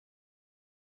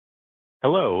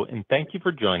Hello, and thank you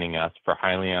for joining us for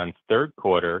Hyliion's third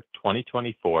quarter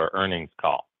 2024 earnings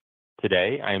call.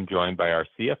 Today, I am joined by our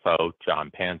CFO, Jon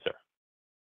Panzer.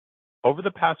 Over the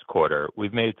past quarter,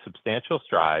 we've made substantial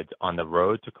strides on the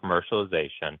road to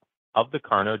commercialization of the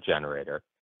KARNO generator,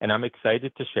 and I'm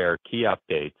excited to share key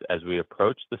updates as we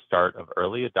approach the start of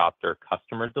early adopter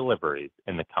customer deliveries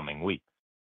in the coming weeks.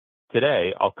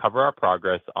 Today, I'll cover our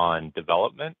progress on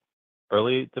development,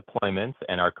 early deployments,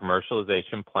 and our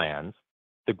commercialization plans,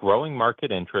 the growing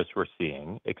market interest we're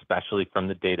seeing, especially from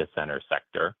the data center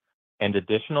sector, and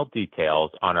additional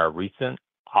details on our recent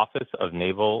Office of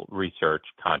Naval Research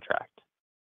contract.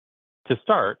 To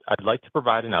start, I'd like to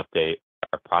provide an update on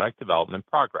our product development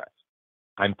progress.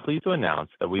 I'm pleased to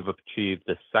announce that we've achieved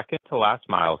the second-to-last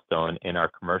milestone in our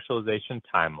commercialization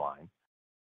timeline,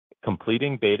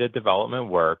 completing beta development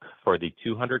work for the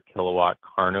 200-kilowatt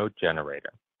KARNO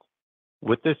generator.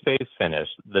 With this phase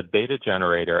finished, the beta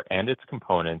generator and its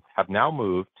components have now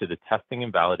moved to the testing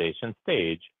and validation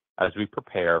stage as we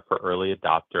prepare for early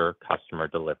adopter customer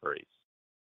deliveries.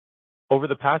 Over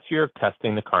the past year of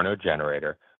testing the KARNO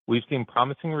generator, we've seen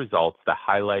promising results that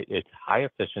highlight its high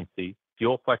efficiency,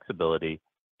 fuel flexibility,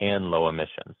 and low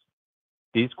emissions.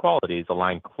 These qualities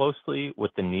align closely with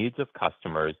the needs of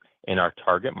customers in our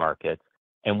target markets,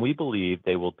 and we believe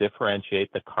they will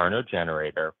differentiate the KARNO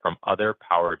generator from other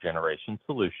power generation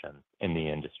solutions in the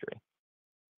industry.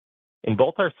 In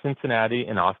both our Cincinnati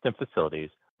and Austin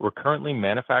facilities, we're currently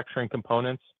manufacturing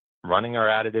components, running our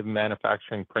additive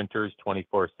manufacturing printers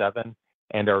 24/7,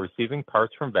 and are receiving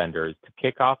parts from vendors to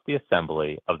kick off the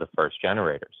assembly of the first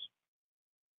generators.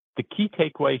 The key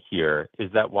takeaway here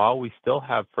is that while we still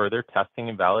have further testing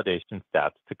and validation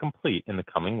steps to complete in the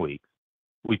coming weeks,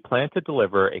 we plan to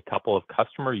deliver a couple of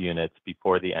customer units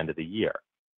before the end of the year.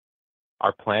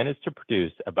 Our plan is to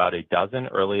produce about a dozen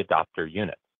early adopter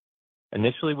units.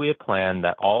 Initially, we had planned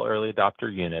that all early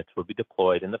adopter units would be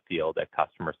deployed in the field at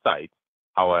customer sites.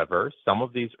 However, some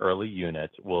of these early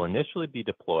units will initially be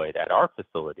deployed at our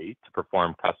facility to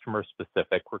perform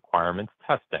customer-specific requirements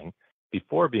testing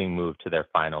before being moved to their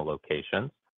final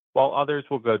locations, while others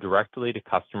will go directly to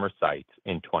customer sites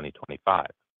in 2025.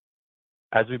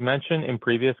 As we've mentioned in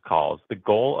previous calls, the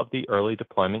goal of the early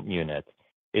deployment units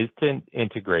is to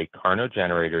integrate KARNO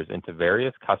generators into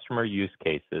various customer use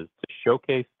cases to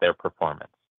showcase their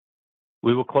performance.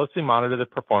 We will closely monitor the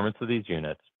performance of these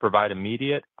units, provide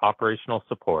immediate operational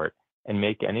support, and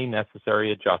make any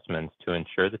necessary adjustments to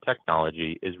ensure the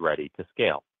technology is ready to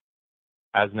scale.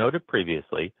 As noted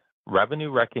previously,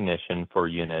 revenue recognition for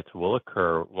units will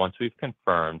occur once we've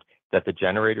confirmed that the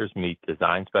generators meet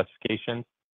design specifications,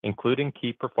 including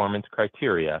key performance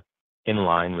criteria, in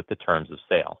line with the terms of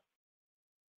sale.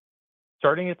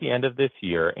 Starting at the end of this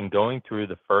year and going through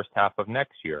the first half of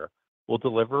next year, we'll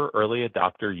deliver early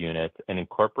adopter units and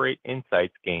incorporate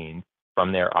insights gained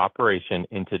from their operation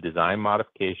into design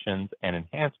modifications and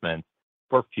enhancements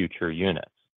for future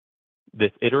units.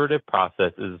 This iterative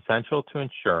process is essential to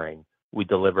ensuring we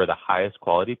deliver the highest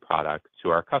quality products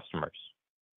to our customers.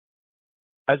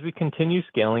 As we continue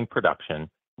scaling production,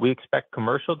 we expect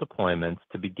commercial deployments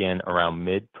to begin around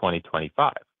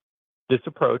mid-2025. This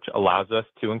approach allows us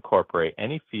to incorporate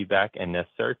any feedback and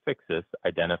necessary fixes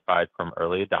identified from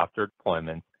early adopter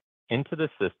deployments into the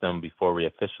system before we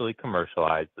officially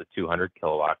commercialize the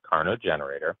 200-kilowatt KARNO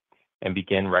generator and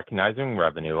begin recognizing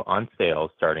revenue on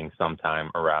sales starting sometime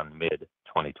around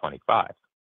mid-2025.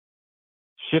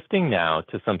 Shifting now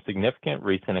to some significant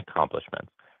recent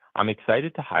accomplishments, I'm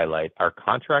excited to highlight our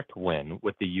contract win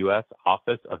with the U.S.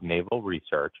 Office of Naval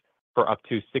Research for up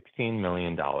to $16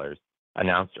 million,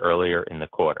 announced earlier in the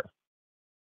quarter.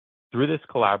 Through this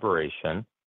collaboration,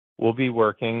 we'll be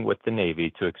working with the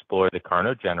Navy to explore the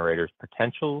KARNO generator's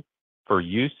potential for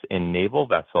use in naval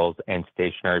vessels and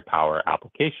stationary power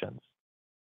applications.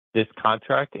 This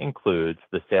contract includes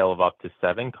the sale of up to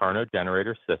 7 KARNO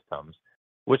generator systems,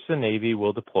 which the Navy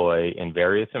will deploy in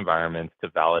various environments to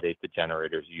validate the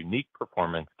generator's unique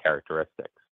performance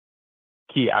characteristics.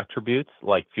 Key attributes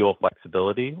like fuel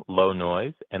flexibility, low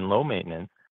noise, and low maintenance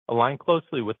align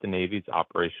closely with the Navy's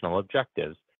operational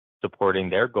objectives, supporting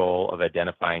their goal of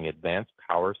identifying advanced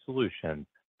power solutions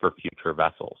for future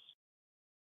vessels.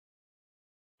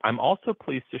 I'm also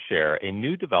pleased to share a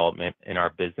new development in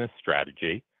our business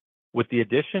strategy. With the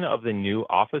addition of the new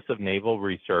Office of Naval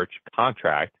Research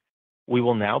contract, we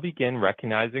will now begin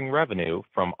recognizing revenue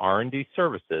from R&D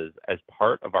services as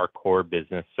part of our core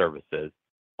business services,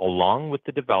 along with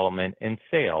the development and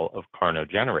sale of KARNO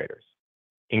generators.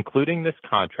 Including this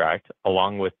contract,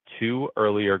 along with 2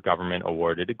 earlier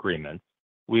government-awarded agreements,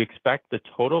 we expect the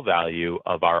total value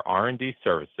of our R&D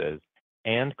services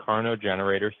and KARNO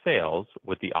generator sales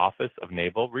with the Office of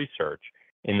Naval Research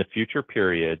in the future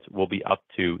periods will be up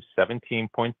to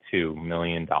 $17.2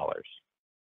 million.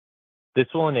 This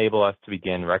will enable us to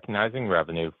begin recognizing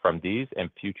revenue from these and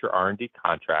future R&D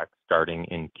contracts starting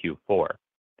in Q4.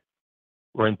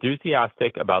 We're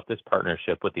enthusiastic about this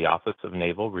partnership with the Office of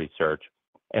Naval Research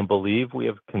and believe we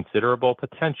have considerable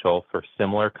potential for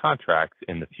similar contracts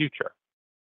in the future,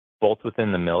 both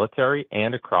within the military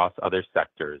and across other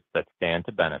sectors that stand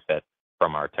to benefit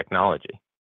from our technology.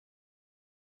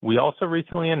 We also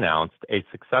recently announced a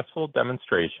successful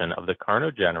demonstration of the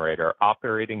KARNO generator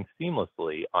operating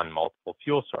seamlessly on multiple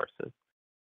fuel sources.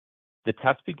 The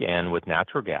test began with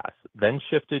natural gas, then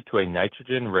shifted to a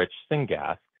nitrogen-rich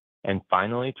syngas, and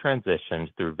finally transitioned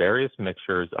through various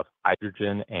mixtures of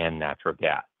hydrogen and natural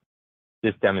gas.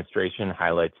 This demonstration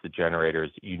highlights the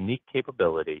generator's unique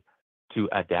capability to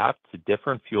adapt to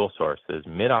different fuel sources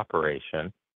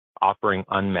mid-operation, offering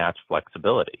unmatched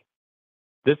flexibility.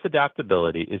 This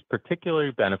adaptability is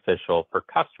particularly beneficial for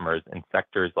customers in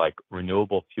sectors like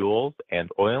renewable fuels and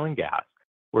oil and gas,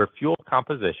 where fuel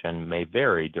composition may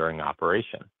vary during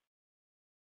operation.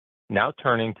 Now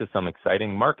turning to some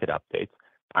exciting market updates,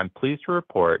 I'm pleased to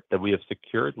report that we have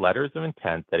secured letters of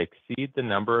intent that exceed the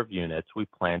number of units we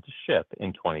plan to ship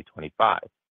in 2025.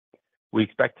 We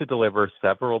expect to deliver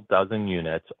several dozen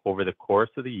units over the course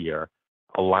of the year,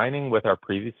 aligning with our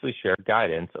previously shared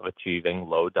guidance of achieving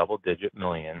low double-digit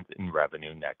millions in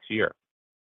revenue next year.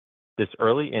 This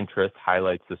early interest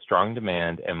highlights the strong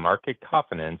demand and market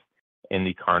confidence in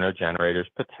the KARNO generator's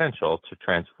potential to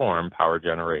transform power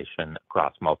generation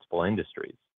across multiple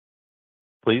industries.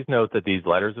 Please note that these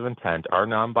letters of intent are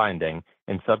non-binding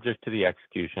and subject to the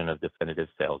execution of definitive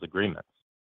sales agreements.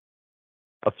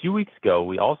 A few weeks ago,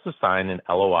 we also signed an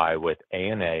LOI with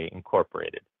ANA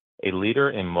Incorporated, a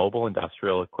leader in mobile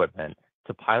industrial equipment,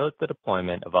 to pilot the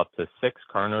deployment of up to 6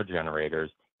 KARNO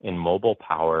generators in mobile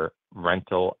power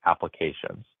rental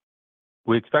applications.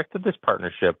 We expect that this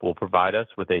partnership will provide us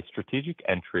with a strategic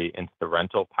entry into the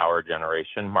rental power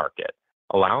generation market,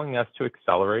 allowing us to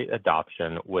accelerate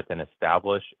adoption with an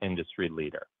established industry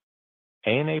leader.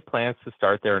 ANA plans to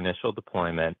start their initial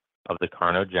deployment of the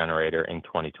KARNO generator in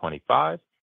 2025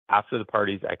 after the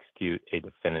parties execute a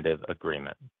definitive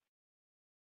agreement.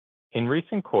 In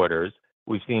recent quarters,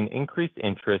 we've seen increased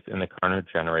interest in the KARNO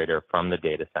generator from the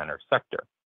data center sector.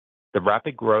 The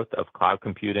rapid growth of cloud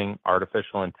computing,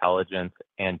 artificial intelligence,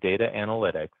 and data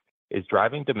analytics is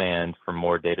driving demand for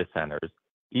more data centers,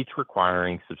 each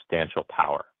requiring substantial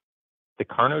power. The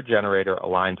KARNO generator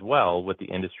aligns well with the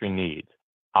industry needs,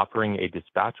 offering a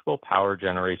dispatchable power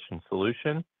generation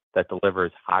solution that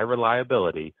delivers high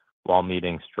reliability while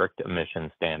meeting strict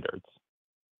emission standards.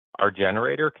 Our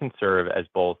generator can serve as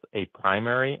both a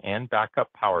primary and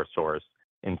backup power source,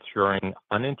 ensuring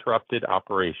uninterrupted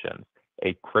operations,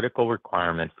 a critical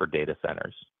requirement for data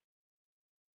centers.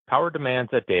 Power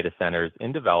demands at data centers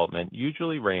in development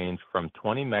usually range from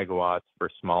 20 megawatts for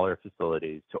smaller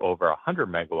facilities to over 100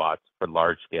 megawatts for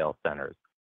large-scale centers,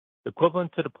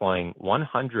 equivalent to deploying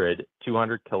 100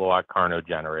 200 kilowatt KARNO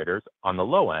generators on the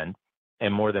low end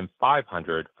and more than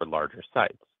 500 for larger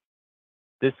sites.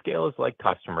 This scale is like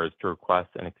customers to request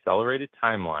an accelerated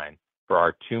timeline for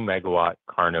our 2 megawatt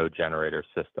KARNO generator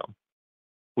system.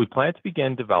 We plan to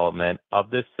begin development of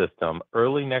this system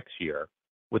early next year,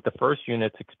 with the first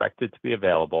units expected to be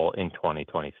available in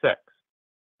 2026.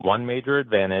 One major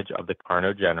advantage of the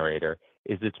KARNO generator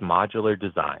is its modular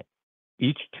design.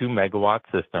 Each 2 megawatt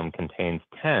system contains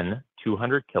 10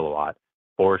 200 kilowatt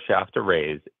 4-shaft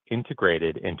arrays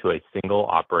integrated into a single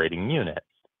operating unit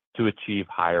to achieve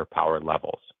higher power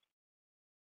levels.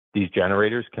 These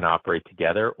generators can operate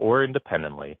together or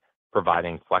independently,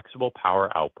 providing flexible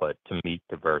power output to meet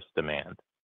diverse demand.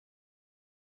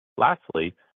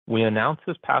 Lastly, we announced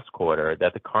this past quarter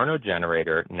that the KARNO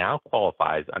generator now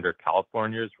qualifies under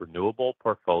California's Renewable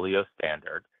Portfolio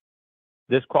Standard.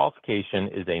 This qualification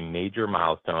is a major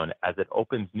milestone as it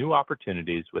opens new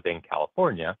opportunities within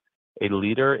California, a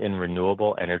leader in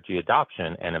renewable energy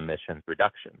adoption and emissions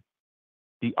reduction.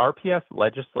 The RPS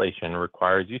legislation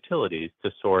requires utilities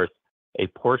to source a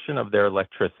portion of their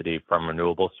electricity from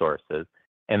renewable sources,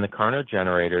 and the KARNO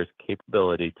generator's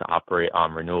capability to operate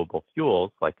on renewable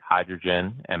fuels like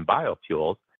hydrogen and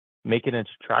biofuels make it an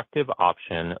attractive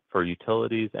option for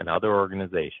utilities and other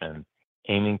organizations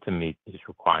aiming to meet these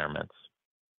requirements.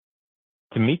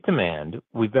 To meet demand,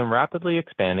 we've been rapidly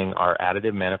expanding our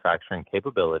additive manufacturing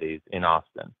capabilities in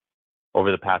Austin.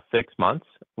 Over the past 6 months,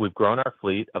 we've grown our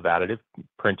fleet of additive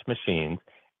print machines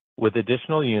with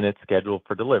additional units scheduled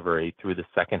for delivery through the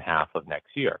second half of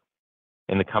next year.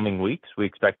 In the coming weeks, we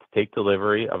expect to take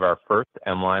delivery of our first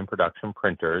M-line production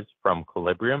printers from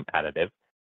Equilibrium Additive,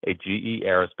 a GE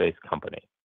Aerospace company.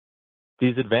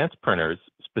 These advanced printers,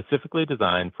 specifically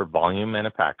designed for volume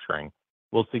manufacturing,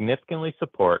 will significantly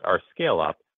support our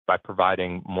scale-up by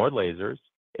providing more lasers,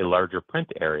 a larger print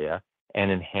area,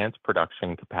 and enhanced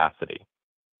production capacity.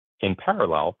 In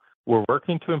parallel, we're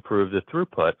working to improve the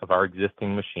throughput of our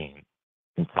existing machines,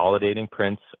 consolidating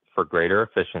prints for greater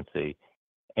efficiency,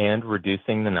 and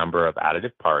reducing the number of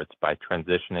additive parts by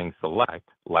transitioning select,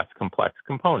 less complex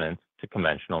components to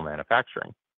conventional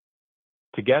manufacturing.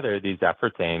 Together, these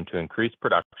efforts aim to increase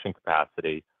production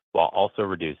capacity while also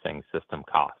reducing system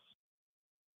costs.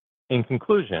 In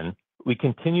conclusion, we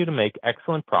continue to make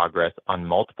excellent progress on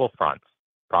multiple fronts: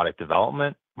 product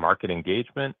development, market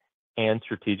engagement, and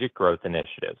strategic growth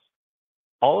initiatives.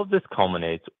 All of this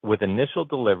culminates with initial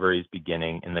deliveries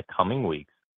beginning in the coming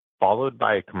weeks, followed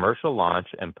by a commercial launch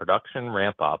and production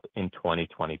ramp-up in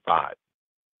 2025.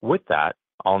 With that,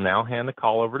 I'll now hand the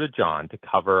call over to John to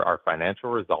cover our financial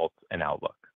results and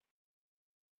outlook.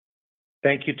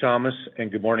 Thank you, Thomas,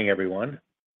 and good morning, everyone.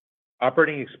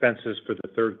 Operating expenses for the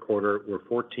third quarter were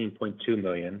 $14.2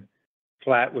 million,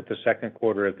 flat with the second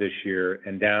quarter of this year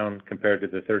and down compared to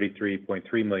the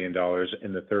 $33.3 million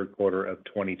in the third quarter of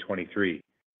 2023.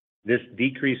 This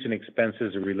decrease in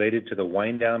expenses is related to the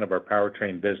wind down of our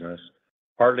powertrain business,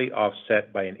 partly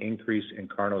offset by an increase in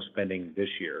KARNO spending this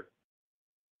year.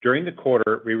 During the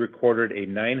quarter, we recorded a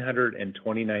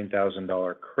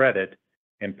 $929,000 credit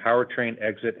in powertrain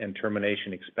exit and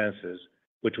termination expenses,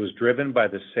 which was driven by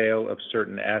the sale of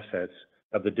certain assets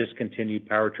of the discontinued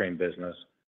powertrain business,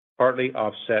 partly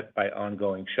offset by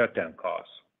ongoing shutdown costs.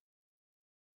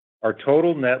 Our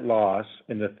total net loss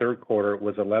in the third quarter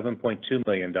was $11.2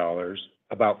 million,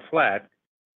 about flat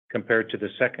compared to the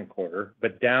second quarter,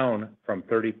 but down from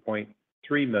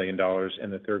 $30.3 million in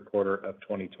the third quarter of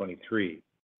 2023.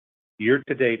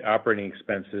 Year-to-date operating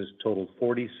expenses totaled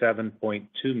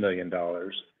 $47.2 million,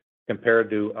 compared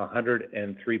to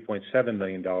 $103.7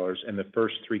 million in the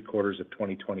first three quarters of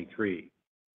 2023.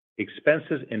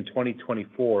 Expenses in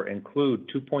 2024 include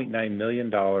 $2.9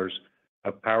 million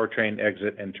of powertrain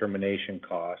exit and termination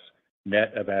costs,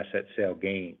 net of asset sale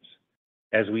gains.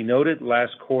 As we noted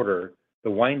last quarter,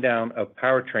 the wind down of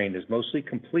powertrain is mostly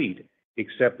complete,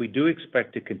 except we do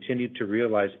expect to continue to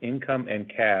realize income and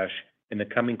cash in the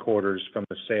coming quarters from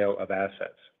the sale of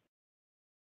assets.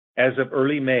 As of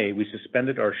early May, we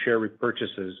suspended our share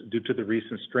repurchases due to the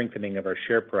recent strengthening of our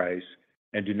share price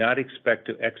and do not expect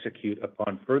to execute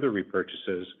upon further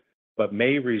repurchases, but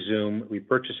may resume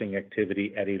repurchasing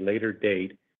activity at a later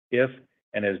date if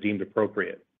and as deemed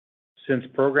appropriate. Since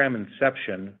program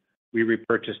inception, we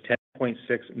repurchased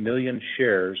 10.6 million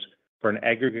shares for an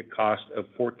aggregate cost of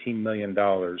 $14 million,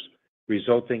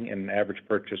 resulting in an average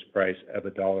purchase price of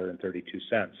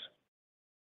 $1.32.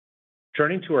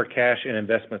 Turning to our cash and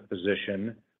investment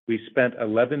position, we spent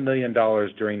 $11 million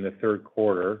during the third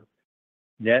quarter,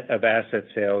 net of asset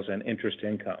sales and interest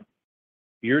income.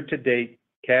 Year-to-date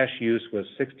cash use was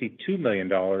 $62 million,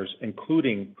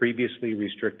 including previously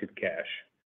restricted cash.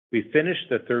 We finished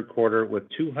the third quarter with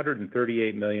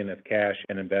 $238 million of cash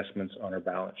and investments on our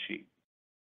balance sheet.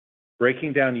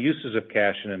 Breaking down uses of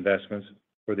cash and investments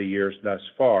for the years thus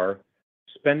far,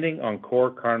 spending on core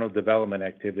KARNO development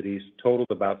activities totaled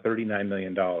about $39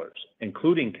 million,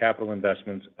 including capital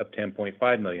investments of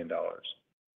 $10.5 million.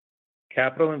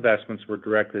 Capital investments were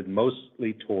directed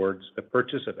mostly towards the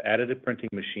purchase of additive printing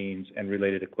machines and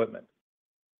related equipment.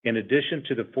 In addition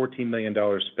to the $14 million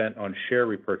spent on share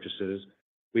repurchases,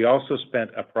 we also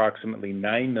spent approximately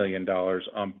 $9 million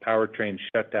on powertrain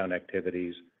shutdown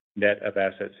activities, net of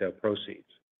asset sale proceeds.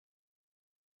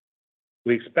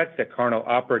 We expect that KARNO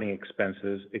operating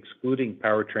expenses, excluding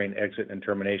powertrain exit and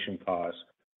termination costs,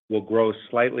 will grow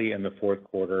slightly in the fourth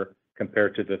quarter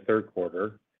compared to the third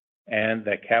quarter, and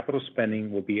that capital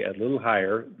spending will be a little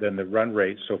higher than the run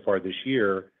rate so far this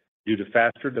year due to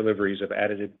faster deliveries of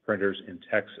additive printers in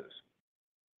Texas.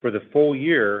 For the full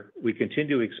year, we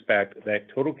continue to expect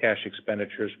that total cash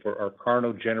expenditures for our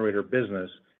KARNO generator business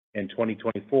in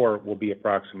 2024 will be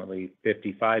approximately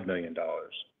 $55 million.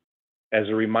 As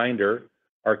a reminder,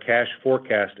 our cash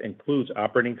forecast includes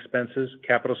operating expenses,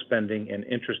 capital spending, and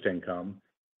interest income,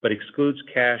 but excludes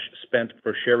cash spent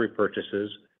for share repurchases,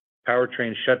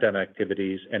 powertrain shutdown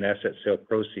activities, and asset sale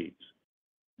proceeds.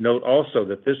 Note also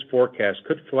that this forecast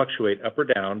could fluctuate up or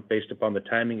down based upon the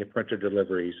timing of printer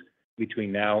deliveries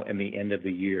between now and the end of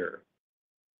the year.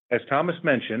 As Thomas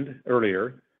mentioned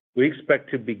earlier, we expect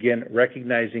to begin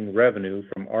recognizing revenue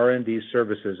from R&D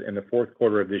services in the fourth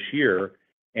quarter of this year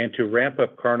and to ramp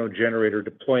up KARNO generator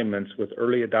deployments with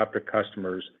early adopter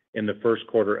customers in the first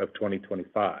quarter of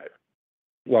 2025.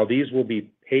 While these will be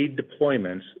paid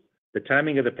deployments, the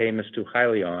timing of the payments to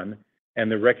Hyliion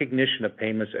and the recognition of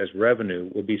payments as revenue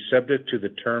will be subject to the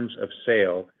terms of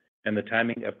sale and the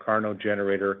timing of KARNO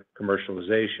generator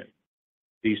commercialization.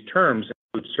 These terms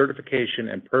include certification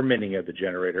and permitting of the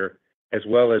generator, as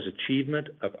well as achievement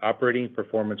of operating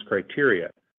performance criteria.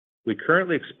 We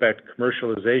currently expect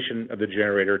commercialization of the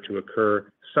generator to occur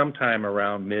sometime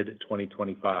around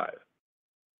mid-2025.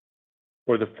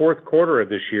 For the fourth quarter of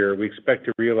this year, we expect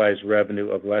to realize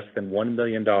revenue of less than $1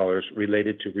 million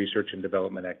related to research and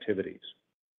development activities.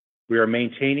 We are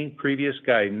maintaining previous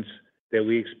guidance that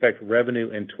we expect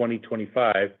revenue in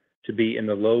 2025 to be in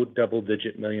the low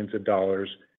double-digit millions of dollars,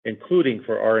 including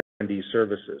for R&D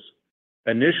services.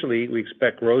 Initially, we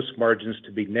expect gross margins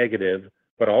to be negative,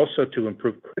 but also to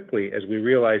improve quickly as we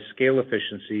realize scale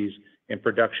efficiencies in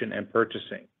production and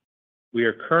purchasing. We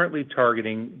are currently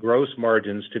targeting gross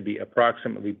margins to be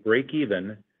approximately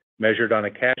break-even, measured on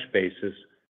a cash basis,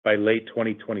 by late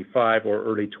 2025 or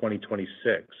early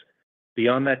 2026.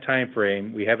 Beyond that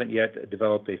timeframe, we haven't yet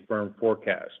developed a firm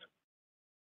forecast.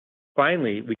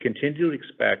 Finally, we continue to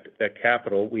expect that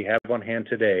capital we have on hand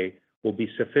today will be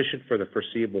sufficient for the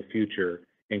foreseeable future,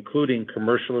 including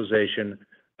commercialization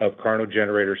of KARNO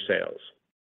generator sales.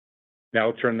 Now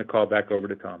I'll turn the call back over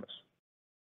to Thomas.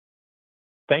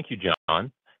 Thank you,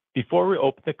 John. Before we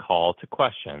open the call to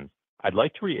questions, I'd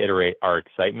like to reiterate our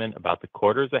excitement about the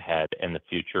quarters ahead and the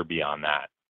future beyond that.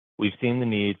 We've seen the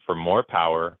need for more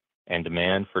power and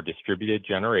demand for distributed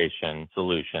generation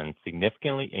solutions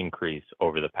significantly increase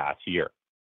over the past year.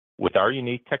 With our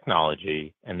unique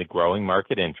technology and the growing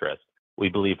market interest, we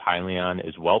believe Hyliion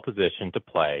is well-positioned to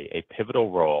play a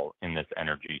pivotal role in this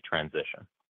energy transition.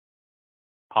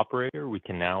 Operator, we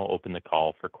can now open the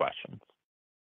call for questions.